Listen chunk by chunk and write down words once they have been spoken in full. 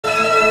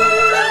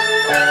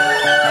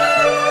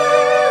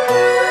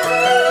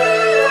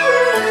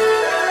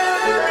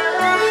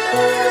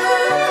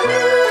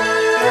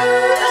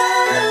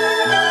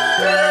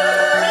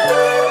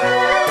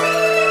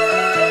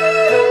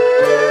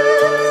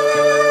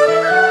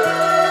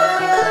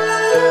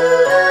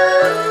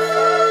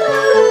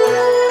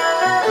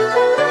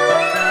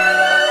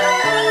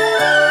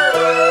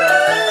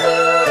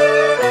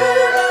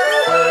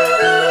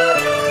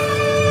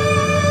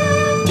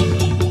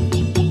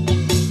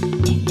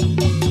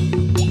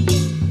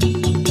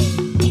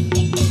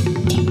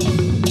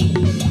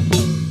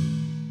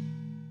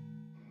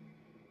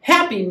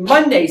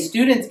Monday,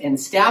 students and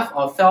staff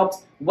of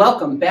Phelps,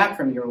 welcome back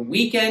from your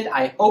weekend.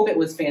 I hope it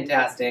was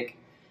fantastic.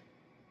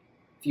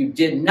 If you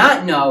did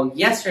not know,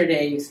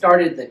 yesterday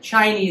started the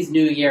Chinese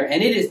New Year,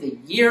 and it is the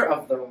year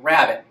of the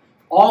rabbit.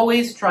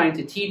 Always trying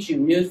to teach you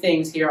new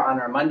things here on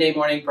our Monday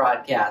morning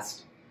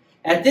broadcast.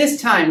 At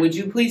this time, would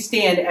you please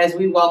stand as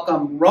we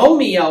welcome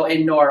Romeo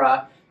and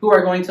Nora, who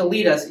are going to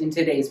lead us in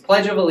today's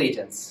Pledge of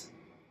Allegiance.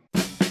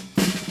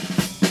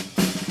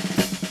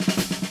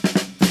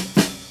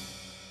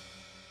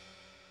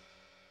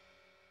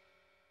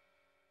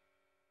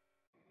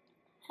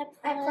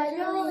 I pledge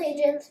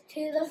allegiance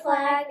to the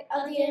flag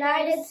of the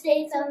United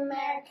States of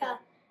America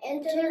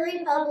and to the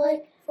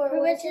republic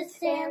for which it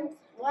stands,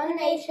 one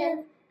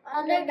nation,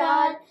 under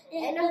God,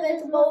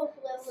 indivisible,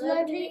 with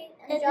liberty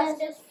and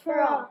justice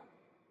for all.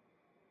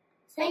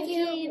 Thank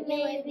you. You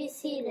may be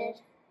seated.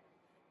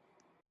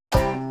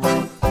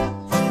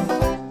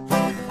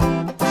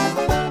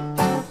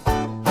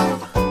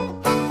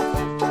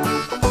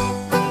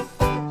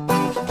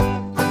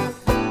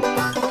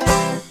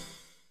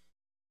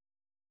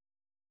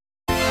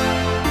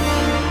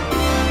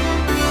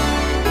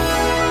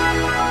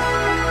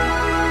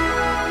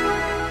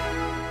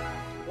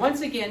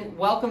 Once again,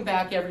 welcome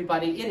back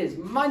everybody. It is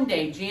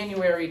Monday,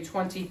 January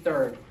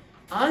 23rd.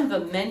 On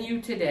the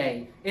menu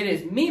today, it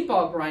is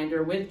meatball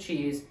grinder with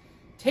cheese,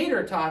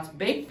 tater tots,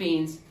 baked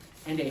beans,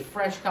 and a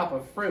fresh cup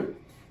of fruit.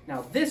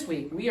 Now this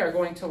week, we are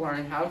going to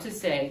learn how to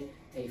say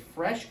a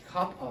fresh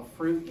cup of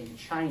fruit in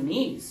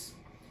Chinese.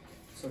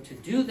 So to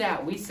do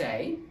that, we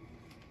say,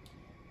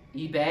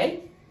 一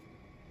杯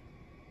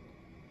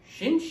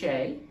新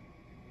鲜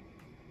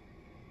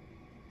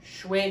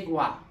水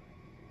果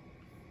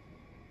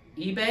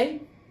一杯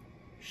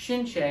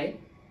新鲜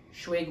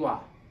水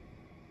果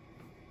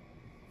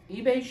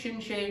一杯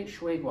新鲜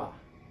水果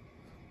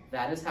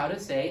That is how to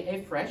say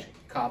a fresh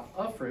cup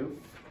of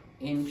fruit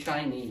in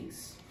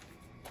Chinese.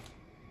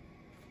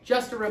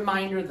 Just a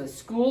reminder, the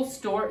school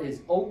store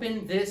is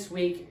open this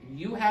week.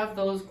 You have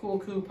those cool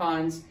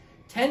coupons,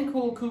 10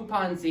 cool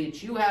coupons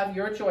each. You have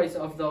your choice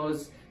of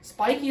those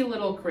spiky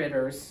little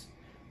critters,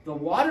 the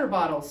water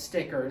bottle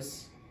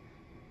stickers,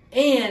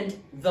 and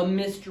the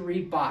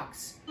mystery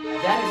box.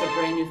 That is a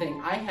brand new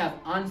thing.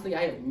 Honestly,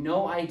 I have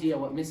no idea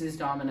what Mrs.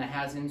 Domina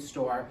has in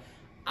store.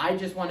 I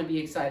just want to be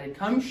excited.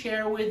 Come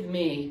share with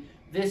me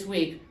this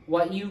week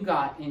what you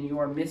got in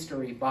your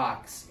mystery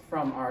box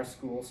from our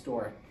school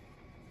store.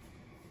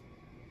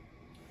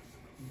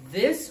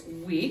 This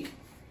week,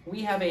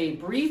 we have a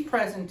brief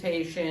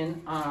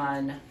presentation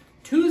on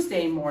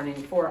Tuesday morning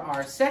for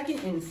our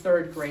second and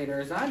third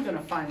graders. I'm going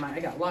to find I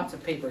got lots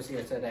of papers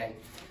here today.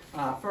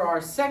 For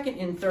our second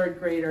and third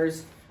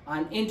graders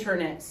on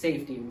internet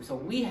safety. So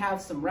we have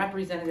some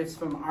representatives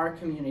from our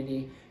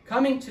community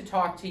coming to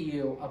talk to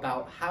you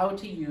about how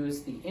to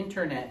use the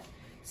internet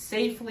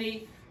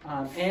safely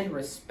and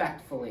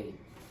respectfully.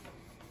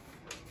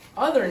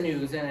 Other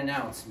news and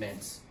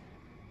announcements.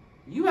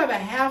 You have a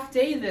half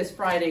day this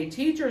Friday.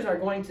 Teachers are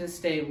going to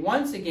stay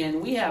once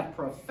again. We have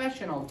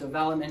professional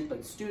development,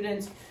 but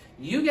students,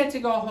 you get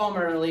to go home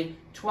early.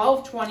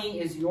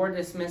 12:20 is your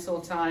dismissal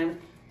time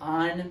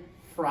on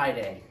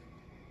Friday.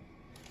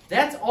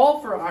 That's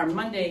all for our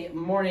Monday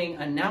morning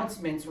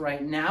announcements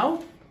right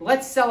now.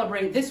 Let's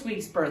celebrate this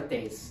week's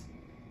birthdays.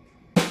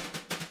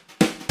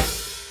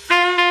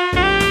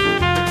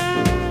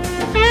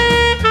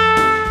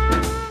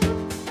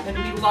 And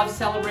we love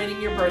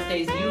celebrating your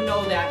birthdays. You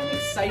know that. I'm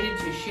excited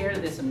to share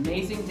this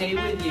amazing day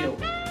with you.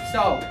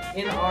 So,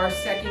 in our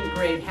second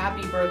grade,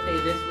 happy birthday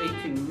this week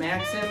to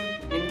Maxim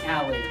and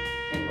Allie.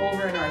 And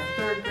over in our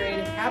third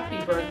grade, happy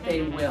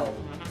birthday, Will.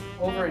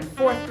 Over in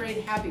fourth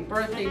grade, happy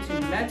birthday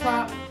to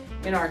Metop.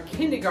 In our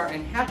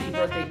kindergarten, happy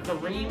birthday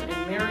Kareem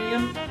and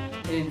Miriam.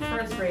 And in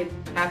first grade,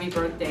 happy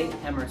birthday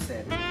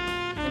Emerson.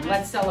 And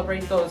let's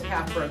celebrate those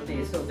half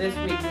birthdays. So this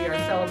week we are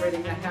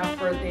celebrating the half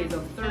birthdays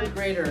of third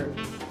grader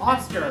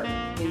Oscar.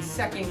 In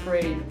second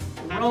grade,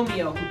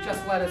 Romeo, who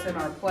just led us in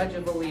our Pledge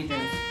of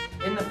Allegiance.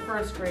 In the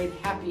first grade,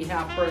 happy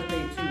half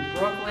birthday to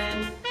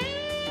Brooklyn,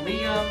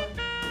 Liam,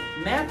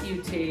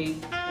 Matthew T,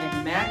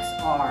 and Max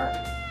R.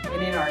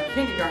 And in our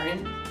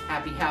kindergarten,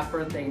 happy half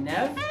birthday,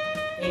 Nev.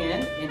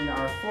 And in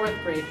our fourth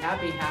grade,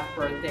 happy half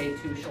birthday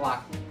to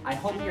Shalak. I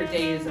hope your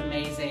day is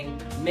amazing.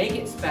 Make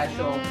it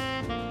special.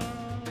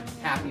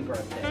 Happy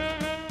birthday.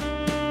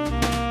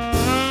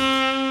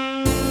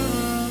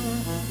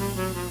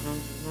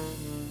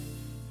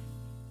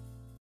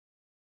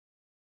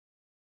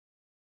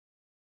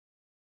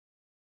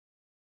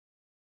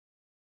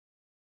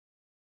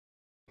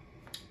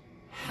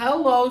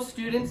 Hello,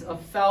 students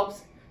of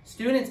Phelps,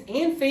 students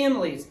and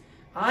families.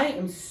 I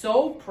am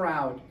so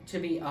proud to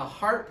be a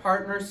Heart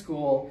Partner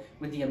School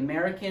with the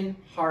American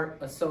Heart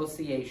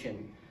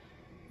Association.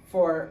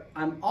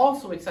 I'm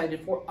also excited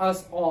for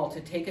us all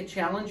to take a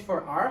challenge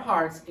for our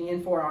hearts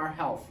and for our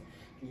health.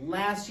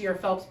 Last year,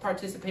 Phelps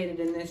participated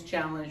in this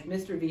challenge.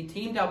 Mr. V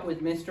teamed up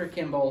with Mr.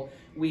 Kimball.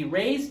 We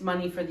raised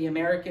money for the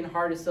American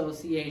Heart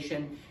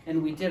Association,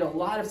 and we did a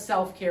lot of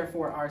self-care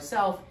for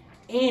ourselves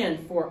and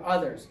for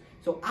others.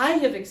 So I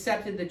have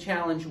accepted the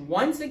challenge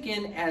once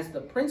again as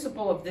the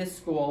principal of this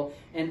school,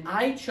 and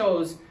I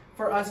chose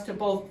for us to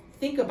both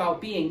think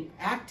about being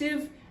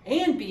active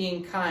and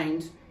being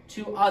kind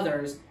to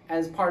others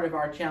as part of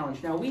our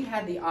challenge. Now, we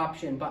had the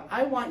option, but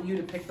I want you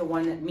to pick the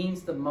one that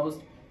means the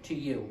most to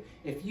you.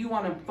 If you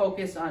want to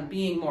focus on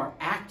being more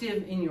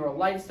active in your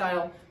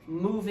lifestyle,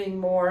 moving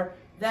more,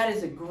 that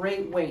is a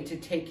great way to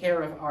take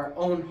care of our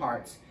own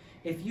hearts.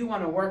 If you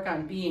want to work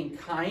on being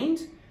kind,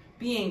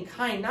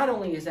 not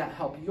only does that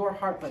help your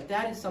heart, but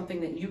that is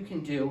something that you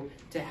can do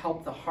to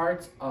help the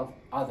hearts of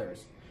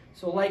others.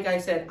 So like I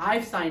said,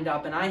 I've signed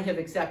up and I have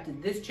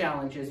accepted this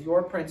challenge as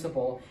your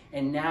principal,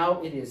 and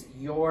now it is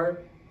your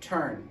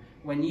turn.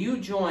 When you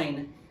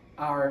join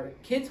our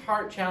Kids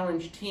Heart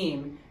Challenge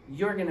team,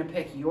 you're going to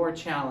pick your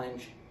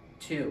challenge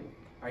too.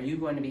 Are you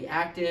going to be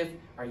active?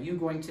 Are you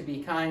going to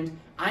be kind?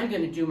 I'm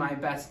going to do my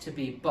best to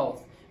be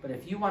both. But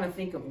if you want to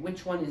think of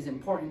which one is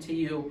important to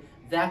you,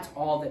 that's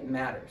all that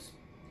matters.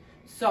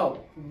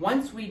 So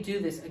once we do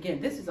this,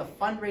 again, this is a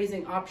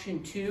fundraising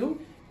option too,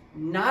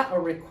 not a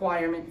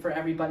requirement for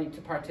everybody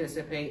to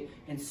participate,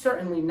 and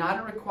certainly not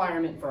a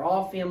requirement for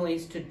all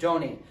families to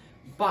donate.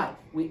 But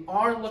we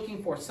are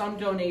looking for some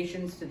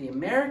donations to the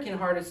American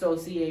Heart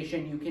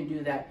Association. You can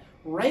do that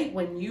right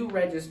when you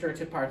register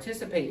to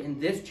participate in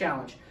this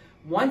challenge.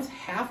 Once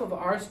half of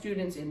our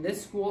students in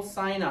this school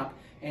sign up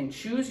and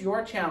choose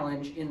your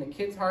challenge in the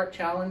Kids Heart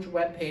Challenge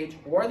webpage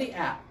or the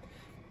app,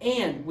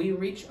 and we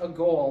reach a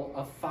goal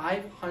of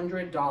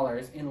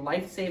 $500 in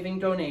life-saving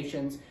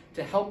donations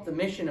to help the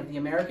mission of the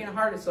American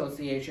Heart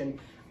Association,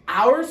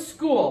 our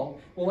school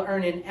will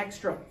earn an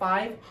extra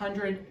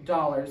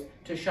 $500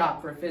 to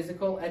shop for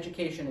physical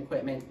education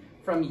equipment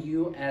from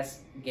US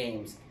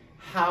Games.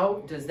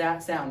 How does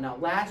that sound? Now,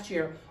 last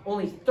year,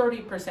 only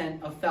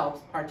 30% of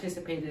Phelps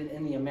participated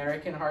in the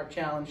American Heart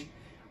Challenge.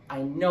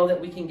 I know that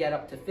we can get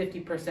up to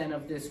 50%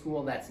 of this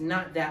school. That's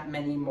not that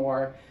many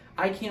more.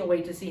 I can't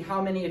wait to see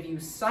how many of you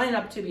sign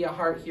up to be a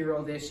heart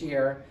hero this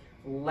year.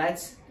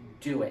 Let's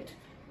do it.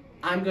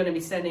 I'm going to be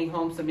sending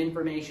home some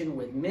information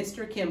with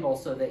Mr. Kimball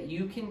so that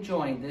you can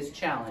join this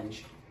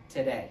challenge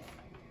today.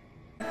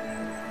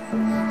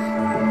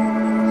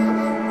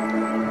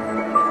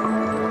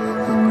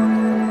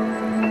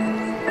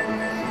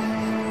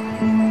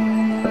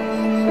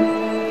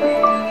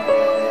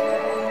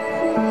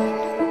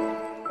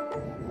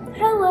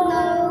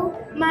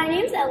 My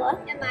name's Ella.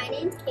 And my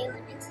name's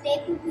Kaylin, and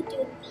today we'll be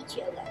doing beach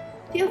yoga.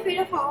 Feel free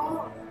to follow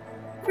along.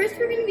 First,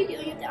 we're going to be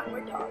doing a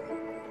downward dog.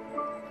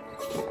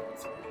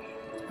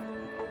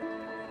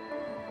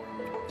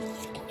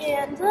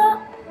 And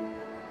up.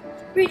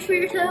 Reach for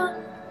your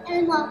toe.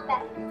 And walk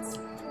backwards.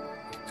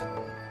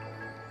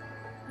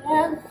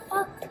 And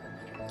up.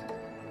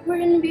 We're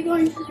going to be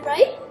going to the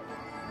right,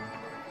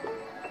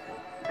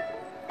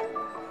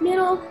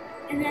 middle,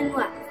 and then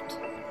left.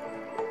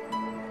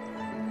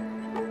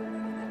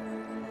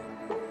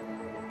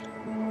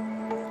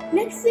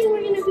 Next thing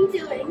we're going to be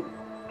doing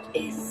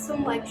is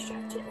some leg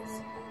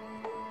stretches.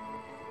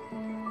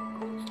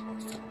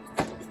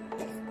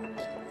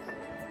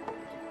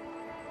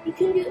 You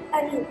can do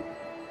any.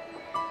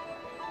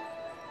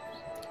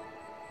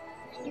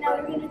 Now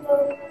we're going to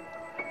go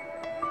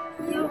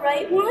with the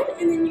right one,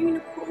 and then you're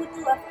going to pull with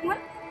the left one.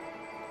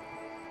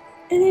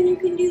 And then you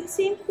can do the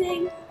same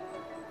thing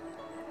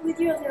with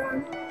your other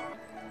arm.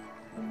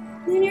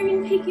 Then you're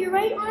going to take your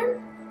right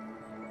arm,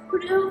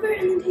 put it over,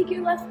 and then take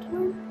your left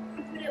arm.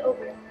 Put it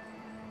over.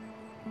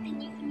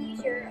 And you can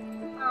use your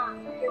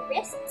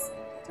wrists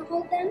to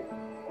hold them,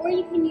 or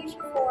you can use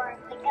your forearm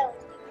like Ella.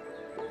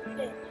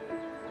 Okay.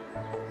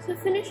 So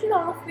finish it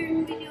off, we're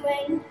going to be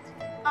doing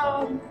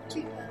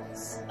Tree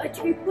pose. a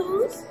tree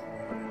pose.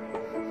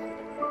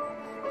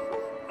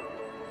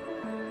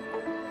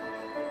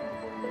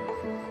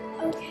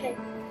 Okay.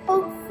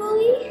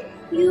 Hopefully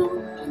you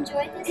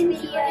enjoyed this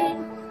enjoyed video,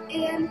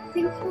 and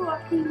thanks for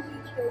watching beach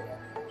yoga.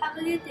 Have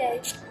a good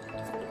day.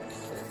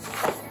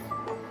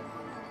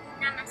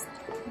 Namaste.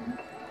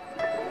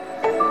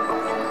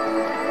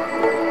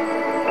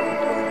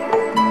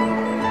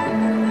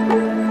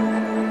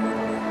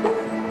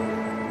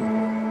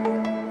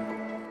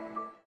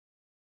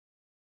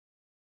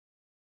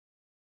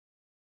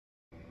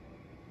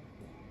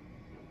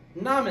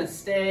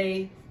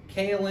 Namaste,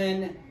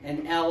 Kaylin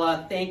and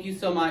Ella. Thank you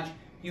so much.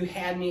 You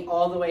had me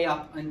all the way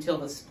up until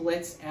the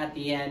splits at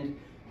the end.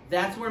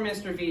 That's where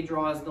Mr. V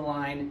draws the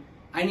line.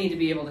 I need to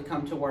be able to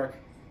come to work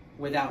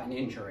without an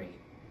injury.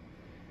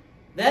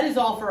 That is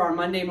all for our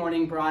Monday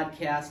morning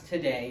broadcast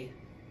today.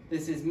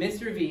 This is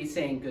Mr. V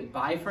saying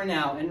goodbye for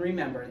now, and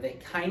remember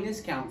that kindness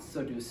counts,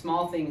 so do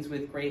small things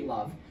with great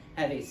love.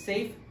 Have a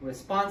safe,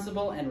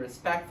 responsible, and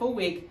respectful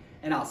week,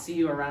 and I'll see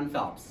you around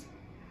Phelps.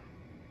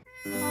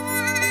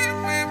 Bye.